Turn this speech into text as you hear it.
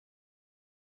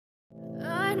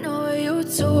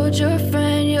told your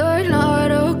friend you're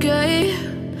not okay?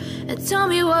 And tell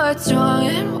me what's wrong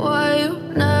and why you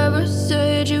never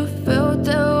said you felt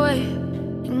that way.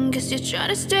 And guess you're trying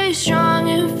to stay strong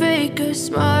and fake a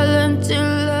smile until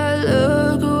I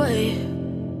look away.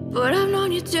 But I've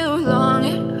known you too long,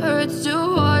 it hurts to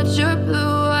watch your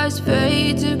blue eyes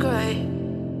fade to gray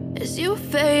as you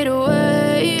fade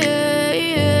away,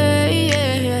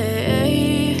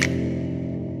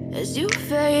 as you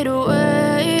fade away.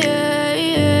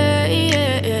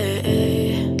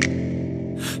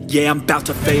 Yeah, I'm about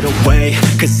to fade away,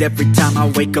 cause every time I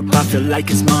wake up I feel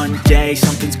like it's Monday.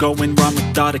 Something's going wrong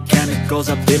with all the chemicals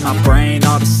up in my brain.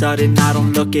 All of a sudden I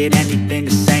don't look at anything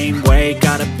the same way.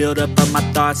 Got a buildup of my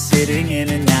thoughts sitting in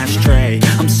an ashtray.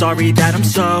 I'm sorry that I'm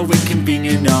so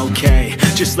inconvenient, okay?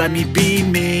 Just let me be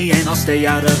me and I'll stay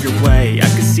out of your way. I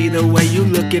can see the way you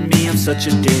look at me, I'm such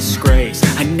a disgrace.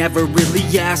 I never really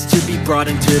asked to be brought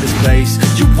into this place.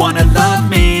 You wanna love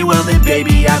me? Well then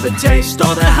baby I have a taste.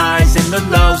 All the highs and the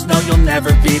lows, no, you'll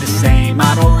never be the same.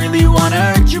 I don't really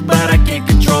wanna hurt you, but I can't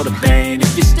control the pain.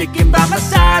 If you're sticking by my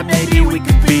side, maybe we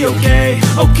could be okay.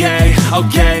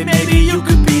 Okay, maybe you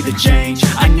could be the change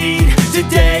I need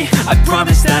today. I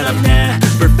promise that I've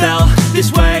never felt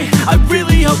this way. I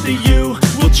really hope that you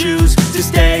will choose to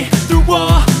stay through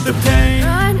all the pain.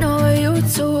 I know you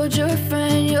told your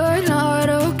friend you're not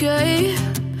okay.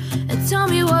 And tell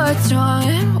me what's wrong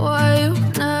and why you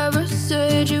never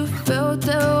said you felt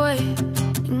that way.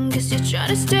 Guess you're trying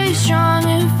to stay strong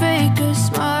and fake a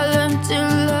smile until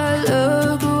I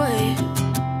look away.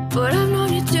 But I've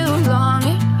known you too long,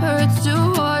 it hurts to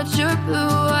watch your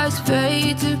blue eyes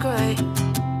fade to gray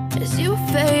as you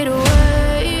fade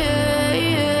away,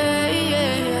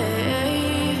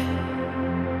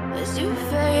 as you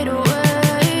fade away,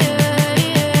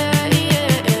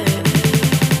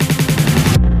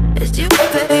 as you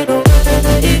fade away.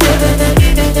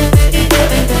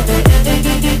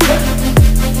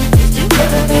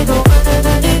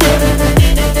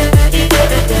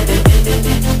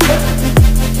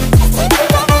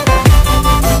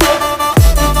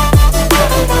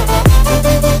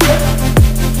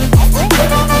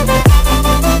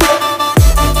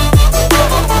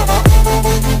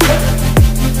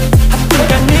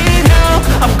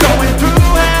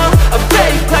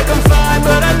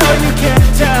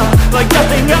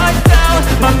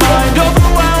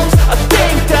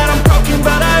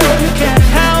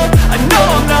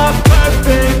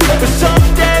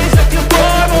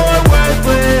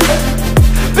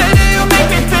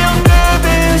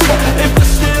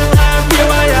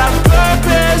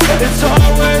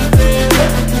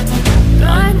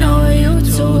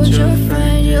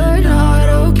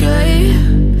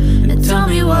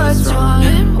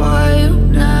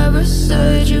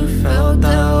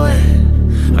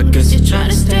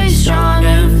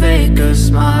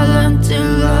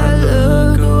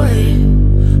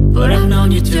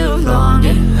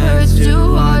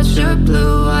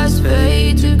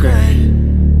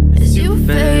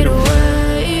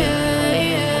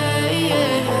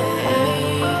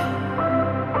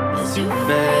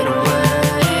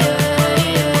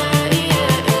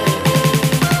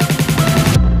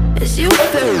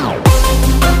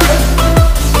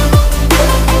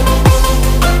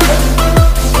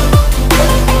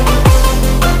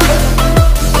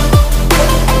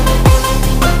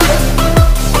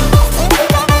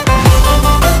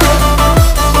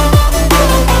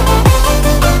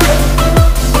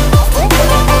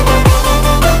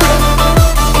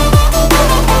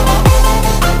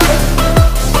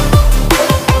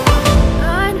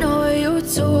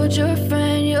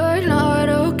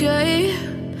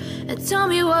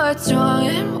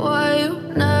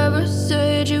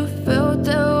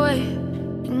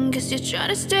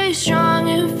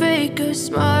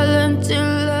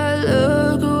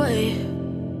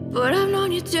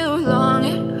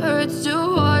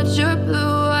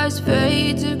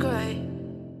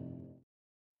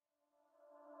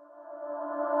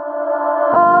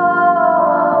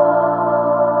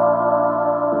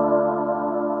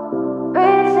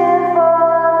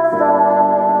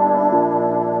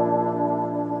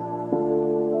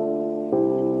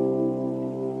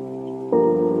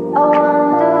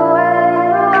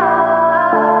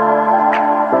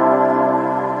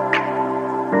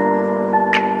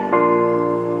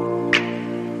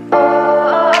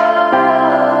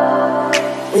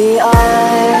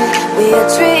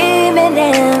 Dreaming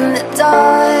in the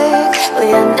dark, we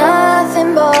are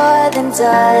nothing more than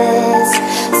dust.